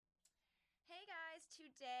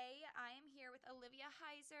today I am here with Olivia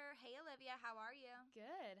Heiser. Hey, Olivia, how are you?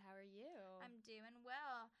 Good. How are you? I'm doing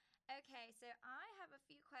well. Okay, so I have a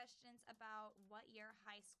few questions about what your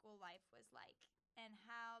high school life was like and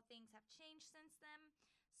how things have changed since then.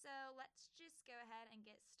 So let's just go ahead and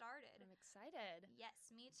get started. I'm excited. Yes,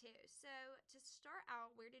 me too. So to start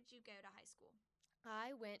out, where did you go to high school?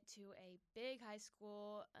 I went to a big high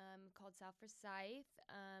school called South Forsyth.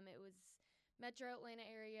 It was Metro Atlanta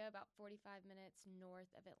area, about 45 minutes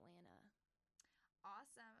north of Atlanta.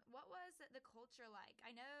 Awesome. What was the culture like?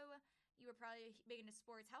 I know you were probably big into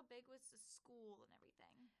sports. How big was the school and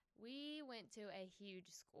everything? We went to a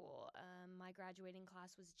huge school. My graduating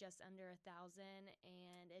class was just under 1,000,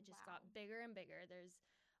 and it just got Wow. bigger and bigger. There's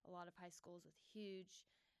a lot of high schools with huge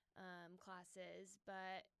classes,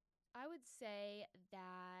 but I would say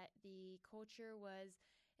that the culture was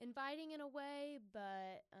inviting in a way,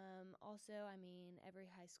 but also, every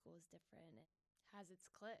high school is different. It has its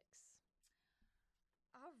cliques.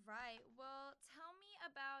 All right. Well, tell me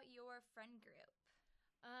about your friend group.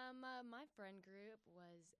 My friend group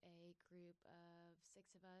was a group of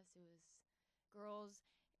 6 of us. It was girls,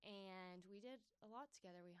 and we did a lot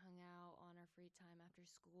together. We hung out on our free time after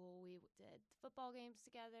school. We did football games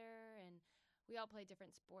together, and we all played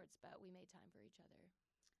different sports, but we made time for each other.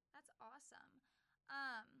 That's awesome.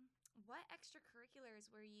 What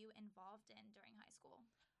extracurriculars were you involved in during high school?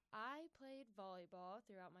 I played volleyball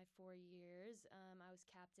throughout my 4 years. I was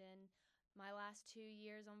captain my last 2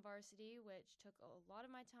 years on varsity, which took a lot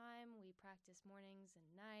of my time. We practiced mornings and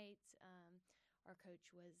nights. Our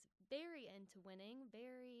coach was very into winning,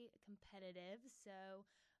 very competitive, so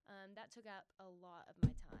that took up a lot of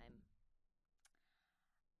my time.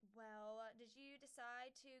 Well, did you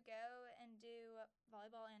decide to go and do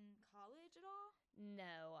volleyball in college at all?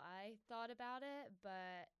 No, I thought about it,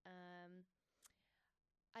 but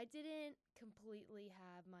I didn't completely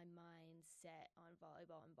have my mind set on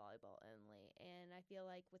volleyball and volleyball only. And I feel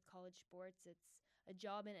like with college sports, it's a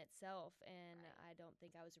job in itself, and Right. I don't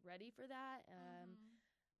think I was ready for that. Mm-hmm.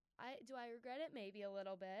 I regret it? Maybe a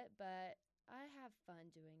little bit, but I have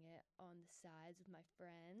fun doing it on the sides with my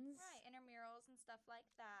friends. Right, intramurals and stuff like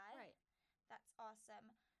that. Right. That's awesome.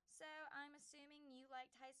 So I'm assuming you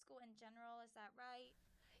liked high school in general, is that right?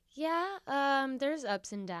 Yeah, there's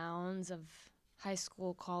ups and downs of high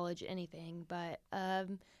school, college, anything, but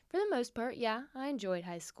for the most part, yeah, I enjoyed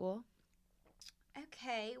high school.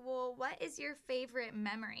 Okay, well, what is your favorite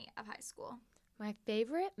memory of high school? My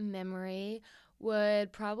favorite memory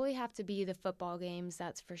would probably have to be the football games,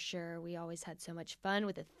 that's for sure. We always had so much fun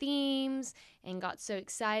with the themes and got so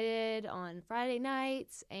excited on Friday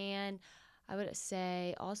nights. And I would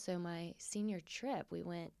say also my senior trip. We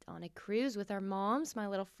went on a cruise with our moms, my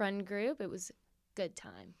little friend group. It was a good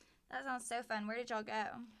time. That sounds so fun. Where did y'all go?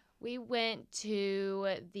 We went to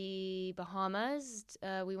the Bahamas,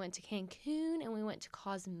 we went to Cancun, and we went to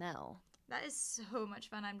Cozumel. That is so much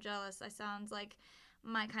fun. I'm jealous. That sounds like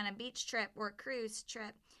my kind of beach trip or cruise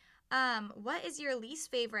trip. What is your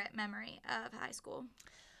least favorite memory of high school?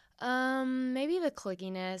 Maybe the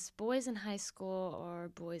clickiness. Boys in high school or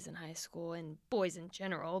boys in high school and boys in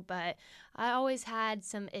general, but I always had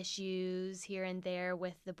some issues here and there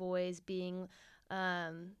with the boys being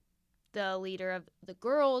the leader of the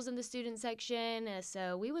girls in the student section.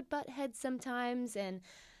 So we would butt heads sometimes, and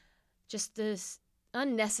just this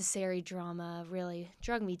unnecessary drama really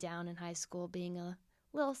drug me down in high school, being a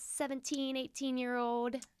little 17,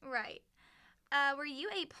 18-year-old. Right. Were you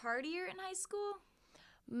a partier in high school?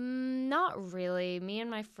 Not really. Me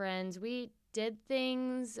and my friends, we did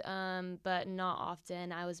things, but not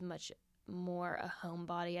often. I was much more a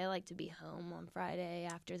homebody. I like to be home on Friday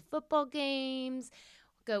after the football games,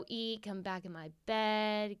 go eat, come back in my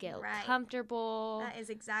bed, get Right. comfortable. That is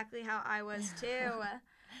exactly how I was too.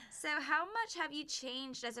 So, how much have you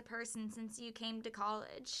changed as a person since you came to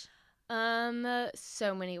college?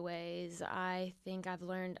 So many ways. I think I've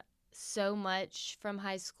learned so much from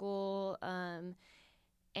high school,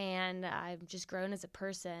 and I've just grown as a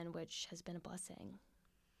person, which has been a blessing.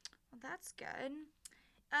 Well, that's good.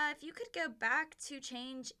 If you could go back to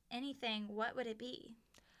change anything, what would it be?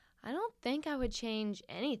 I don't think I would change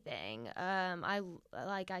anything.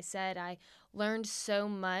 Like I said, I learned so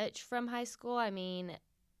much from high school. I mean,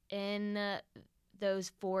 in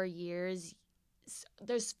those 4 years,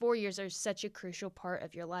 those 4 years are such a crucial part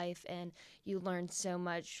of your life, and you learn so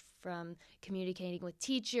much from communicating with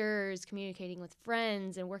teachers, communicating with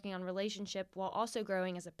friends, and working on relationship while also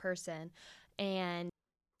growing as a person. And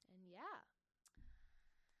yeah.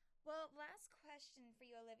 Well, last question for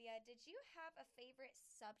you, Olivia. Did you have a favorite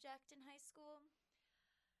subject in high school?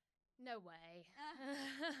 No way.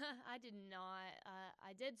 I did not.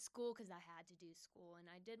 I did school because I had to do school, and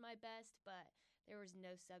I did my best, but there was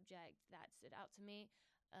no subject that stood out to me.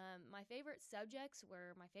 My favorite subjects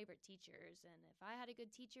were my favorite teachers, and if I had a good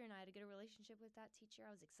teacher and I had a good relationship with that teacher,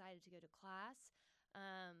 I was excited to go to class.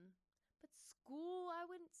 But school, I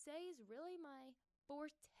wouldn't say, is really my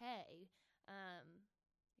forte,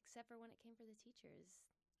 except for when it came for the teachers.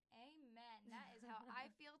 Amen. That is how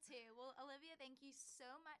I feel too. Well, Olivia, thank you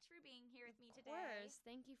so much for being here with me today. Of course.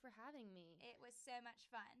 Thank you for having me. It was so much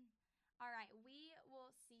fun. All right, we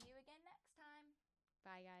will see you again next time.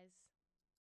 Bye, guys.